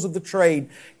tools of the trade,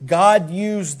 God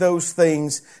used those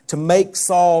things to make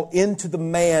Saul into the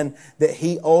man that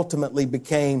he ultimately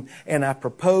became. And I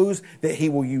propose that He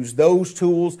will use those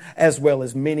tools as well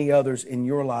as many others in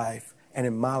your life and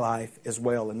in my life as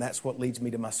well. And that's what leads me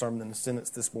to my sermon in the sentence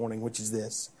this morning, which is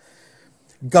this.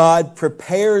 God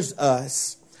prepares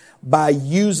us by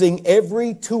using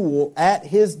every tool at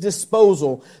His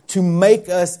disposal to make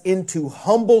us into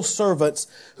humble servants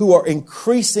who are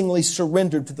increasingly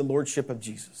surrendered to the Lordship of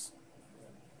Jesus.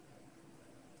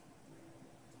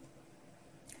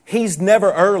 He's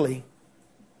never early,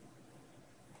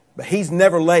 but He's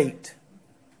never late.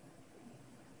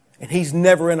 And He's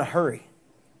never in a hurry,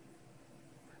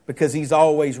 because He's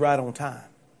always right on time.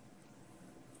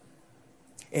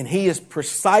 And He is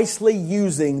precisely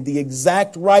using the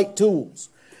exact right tools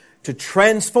to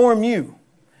transform you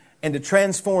and to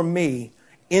transform me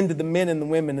into the men and the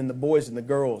women and the boys and the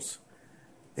girls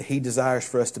that He desires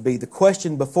for us to be. The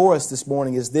question before us this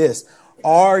morning is this.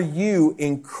 Are you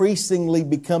increasingly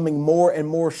becoming more and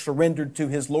more surrendered to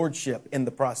His Lordship in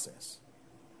the process?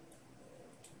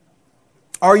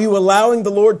 Are you allowing the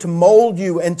Lord to mold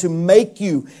you and to make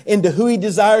you into who He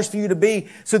desires for you to be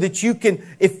so that you can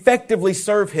effectively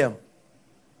serve Him?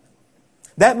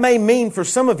 That may mean for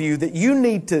some of you that you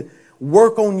need to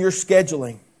work on your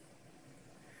scheduling.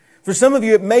 For some of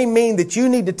you, it may mean that you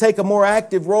need to take a more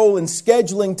active role in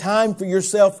scheduling time for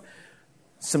yourself,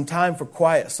 some time for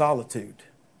quiet solitude.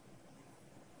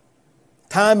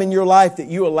 Time in your life that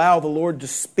you allow the Lord to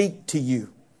speak to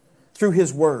you through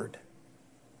His Word.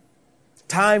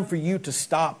 Time for you to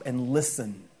stop and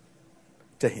listen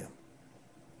to Him.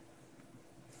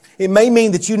 It may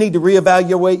mean that you need to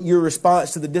reevaluate your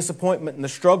response to the disappointment and the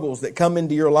struggles that come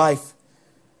into your life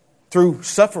through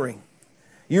suffering.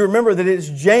 You remember that it's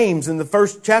James, in the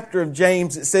first chapter of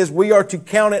James, it says we are to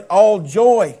count it all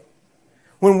joy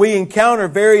when we encounter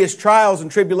various trials and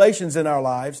tribulations in our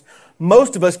lives.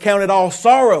 Most of us count it all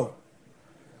sorrow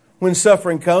when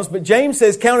suffering comes. But James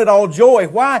says count it all joy.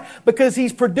 Why? Because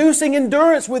He's producing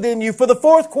endurance within you for the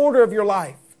fourth quarter of your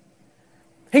life.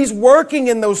 He's working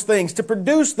in those things to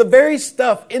produce the very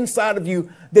stuff inside of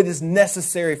you that is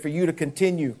necessary for you to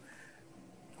continue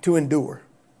to endure.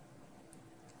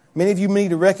 Many of you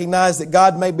need to recognize that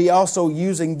God may be also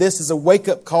using this as a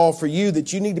wake-up call for you,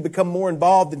 that you need to become more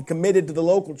involved and committed to the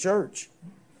local church.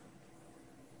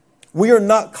 We are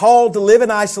not called to live in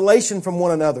isolation from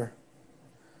one another.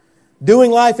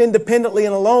 Doing life independently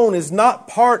and alone is not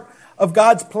part of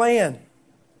God's plan.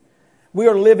 We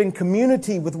are living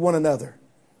community with one another,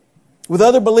 with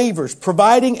other believers,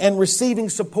 providing and receiving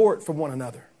support from one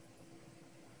another.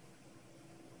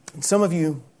 And some of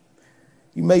you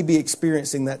may be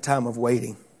experiencing that time of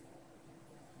waiting.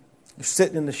 You're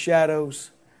sitting in the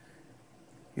shadows.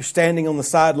 You're standing on the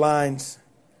sidelines.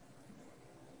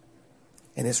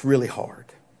 And it's really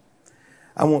hard.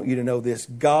 I want you to know this.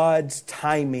 God's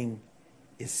timing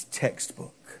is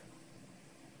textbook.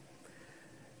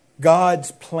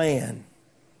 God's plan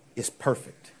is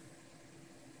perfect.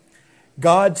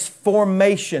 God's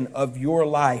formation of your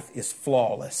life is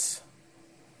flawless.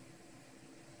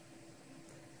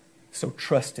 So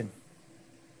trust Him.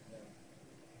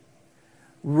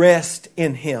 Rest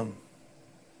in Him.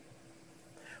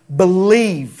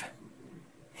 Believe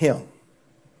Him.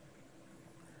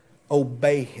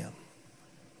 Obey Him.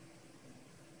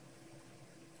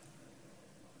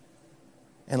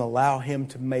 And allow Him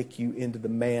to make you into the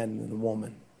man and the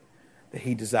woman that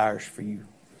He desires for you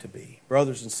to be.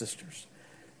 Brothers and sisters,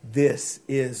 this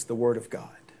is the Word of God.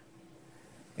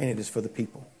 And it is for the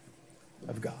people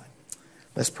of God.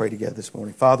 Let's pray together this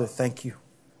morning. Father, thank You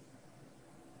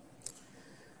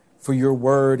for Your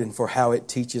Word and for how it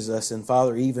teaches us. And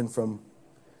Father, even from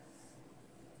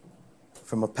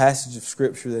a passage of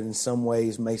Scripture that in some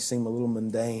ways may seem a little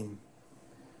mundane,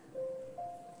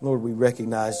 Lord, we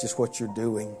recognize just what You're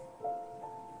doing,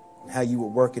 how You were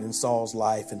working in Saul's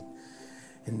life.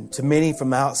 And to many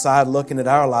from outside looking at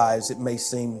our lives, it may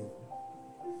seem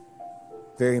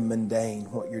very mundane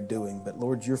what You're doing. But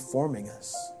Lord, You're forming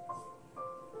us,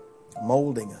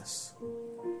 molding us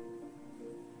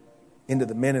into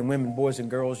the men and women, boys and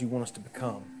girls You want us to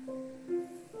become.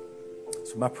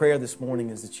 So my prayer this morning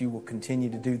is that You will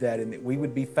continue to do that, and that we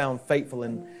would be found faithful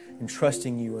in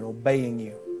trusting You and obeying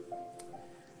You,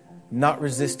 not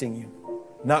resisting You,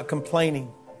 not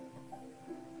complaining.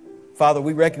 Father,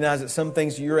 we recognize that some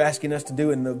things You're asking us to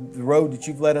do and the road that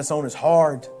You've led us on is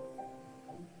hard.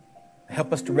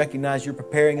 Help us to recognize You're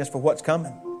preparing us for what's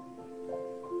coming.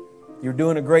 You're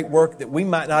doing a great work that we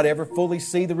might not ever fully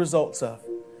see the results of.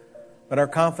 But our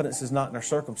confidence is not in our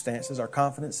circumstances. Our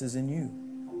confidence is in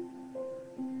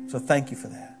You. So thank You for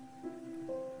that.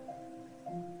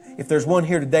 If there's one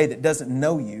here today that doesn't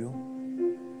know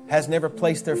You, has never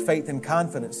placed their faith and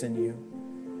confidence in You,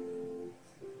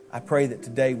 I pray that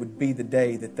today would be the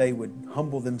day that they would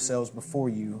humble themselves before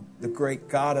You, the great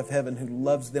God of heaven who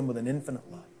loves them with an infinite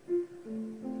love.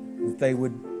 That they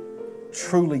would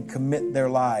truly commit their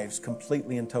lives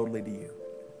completely and totally to You.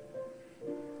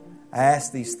 I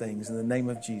ask these things in the name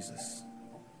of Jesus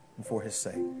and for His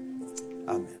sake.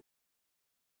 Amen.